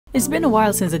It's been a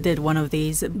while since I did one of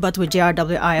these, but with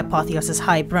JRWI Apotheosis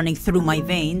hype running through my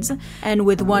veins, and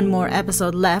with one more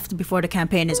episode left before the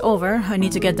campaign is over, I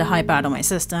need to get the hype out of my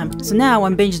system. So now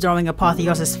I'm binge drawing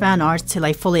Apotheosis fan art till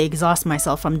I fully exhaust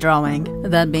myself from drawing.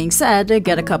 That being said,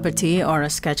 get a cup of tea or a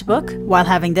sketchbook while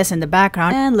having this in the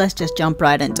background, and let's just jump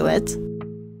right into it.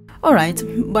 Alright,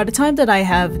 by the time that I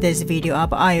have this video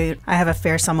up, I have a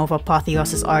fair sum of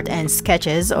Apotheosis art and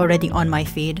sketches already on my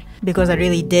feed, because I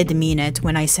really did mean it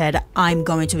when I said I'm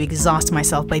going to exhaust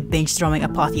myself by binge drawing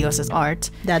Apotheosis art.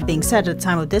 That being said, at the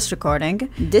time of this recording,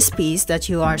 this piece that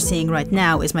you are seeing right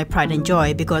now is my pride and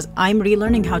joy, because I'm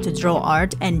relearning how to draw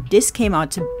art, and this came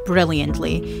out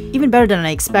brilliantly. Even better than I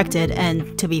expected,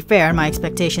 and to be fair, my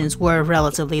expectations were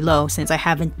relatively low since I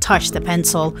haven't touched a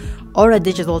pencil or a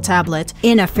digital tablet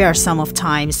in a fair sum of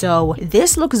time, so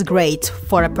this looks great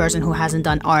for a person who hasn't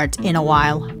done art in a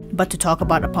while. But to talk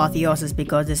about Apotheosis,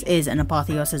 because this is an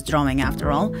Apotheosis drawing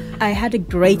after all, I had a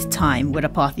great time with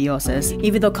Apotheosis.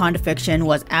 Even though Kind of Fiction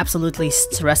was absolutely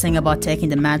stressing about taking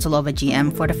the mantle of a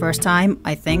GM for the first time,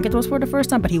 I think it was for the first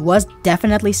time, but he was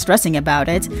definitely stressing about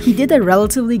it. He did a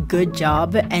relatively good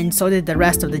job, and so did the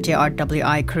rest of the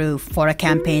JRWI crew for a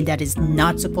campaign that is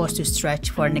not supposed to stretch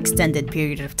for an extended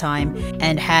period of time,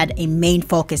 and had a main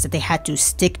focus that they had to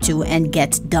stick to and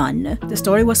get done. The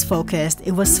story was focused,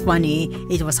 it was funny,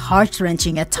 it was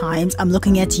heart-wrenching at times. I'm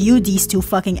looking at you, these two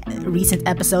fucking recent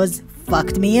episodes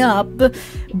fucked me up,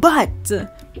 but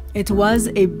it was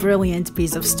a brilliant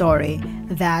piece of story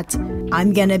that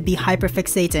I'm gonna be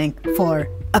hyperfixating for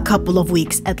a couple of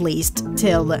weeks at least,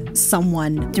 till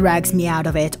someone drags me out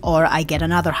of it or I get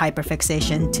another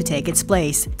hyperfixation to take its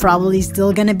place. Probably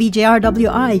still gonna be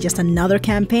JRWI, just another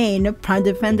campaign. Prime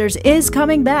Defenders is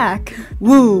coming back.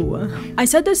 Woo! I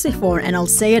said this before and I'll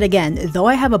say it again, though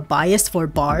I have a bias for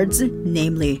bards,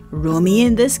 namely Rumi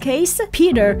in this case,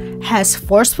 Peter has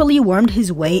forcefully wormed his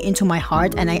way into my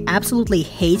heart, and I absolutely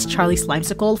hate Charlie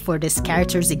Slimesicle for this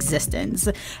character's existence.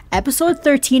 Episode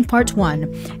 13 part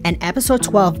 1 and episode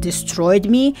 12 destroyed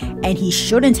me, and he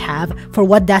shouldn't have, for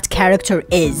what that character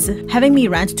is. Having me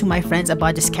rant to my friends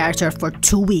about this character for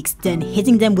 2 weeks, then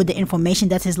hitting them with the information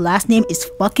that his last name is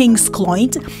fucking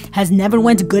Skloint has never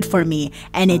went good for me,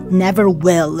 and it never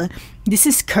will. This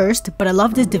is cursed, but I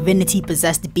love this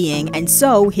divinity-possessed being, and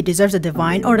so he deserves a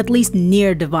divine, or at least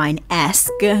near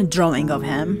divine-esque, drawing of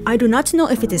him. I do not know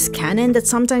if it is canon that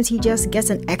sometimes he just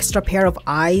gets an extra pair of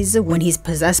eyes when he's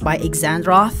possessed by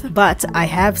Xandroth, but I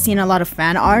have seen a lot of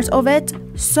fan art of it,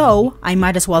 so I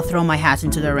might as well throw my hat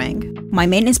into the ring. My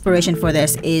main inspiration for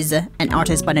this is an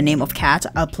artist by the name of Cat.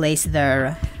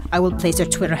 I will place their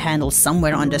Twitter handle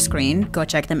somewhere on the screen. Go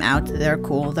check them out, they're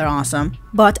cool, they're awesome.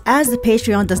 But as the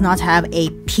Patreon does not have a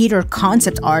Peter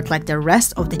concept art like the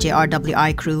rest of the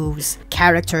JRWI crew's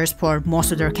characters for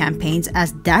most of their campaigns,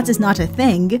 as that is not a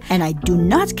thing, and I do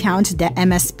not count the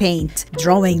MS Paint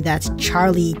drawing that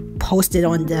Charlie posted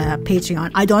on the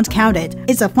Patreon. I don't count it.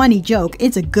 It's a funny joke.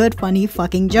 It's a good funny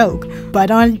fucking joke.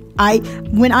 But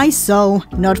when I saw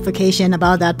notification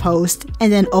about that post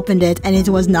and then opened it and it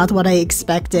was not what I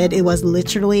expected, it was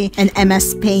literally an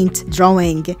MS Paint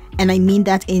drawing, and I mean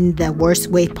that in the worst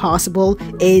way possible.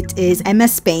 It is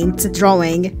MS Paint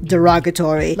drawing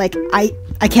derogatory. Like,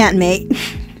 I can't make.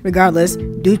 Regardless,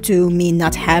 due to me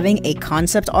not having a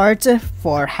concept art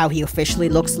for how he officially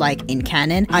looks like in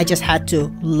canon, I just had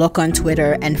to look on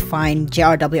Twitter and find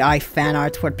JRWI fan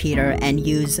art for Peter and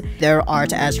use their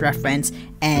art as reference,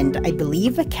 and I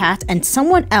believe Cat and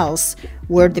someone else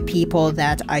were the people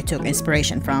that I took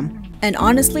inspiration from. And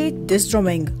honestly, this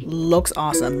drawing looks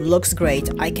awesome, looks great.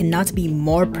 I cannot be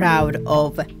more proud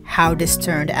of how this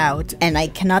turned out, and I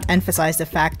cannot emphasize the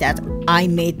fact that I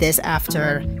made this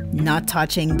after not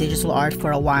touching digital art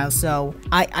for a while, so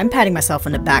I'm patting myself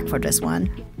on the back for this one.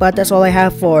 But that's all I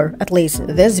have for at least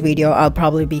this video. I'll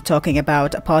probably be talking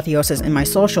about Apotheosis in my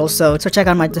socials, so check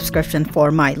out my description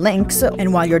for my links.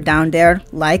 And while you're down there,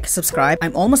 like, subscribe.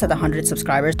 I'm almost at 100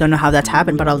 subscribers. Don't know how that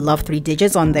happened, but I love 3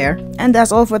 digits on there. And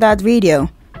that's all for that video.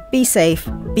 Be safe,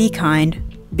 be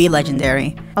kind, be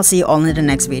legendary. I'll see you all in the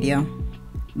next video.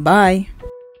 Bye!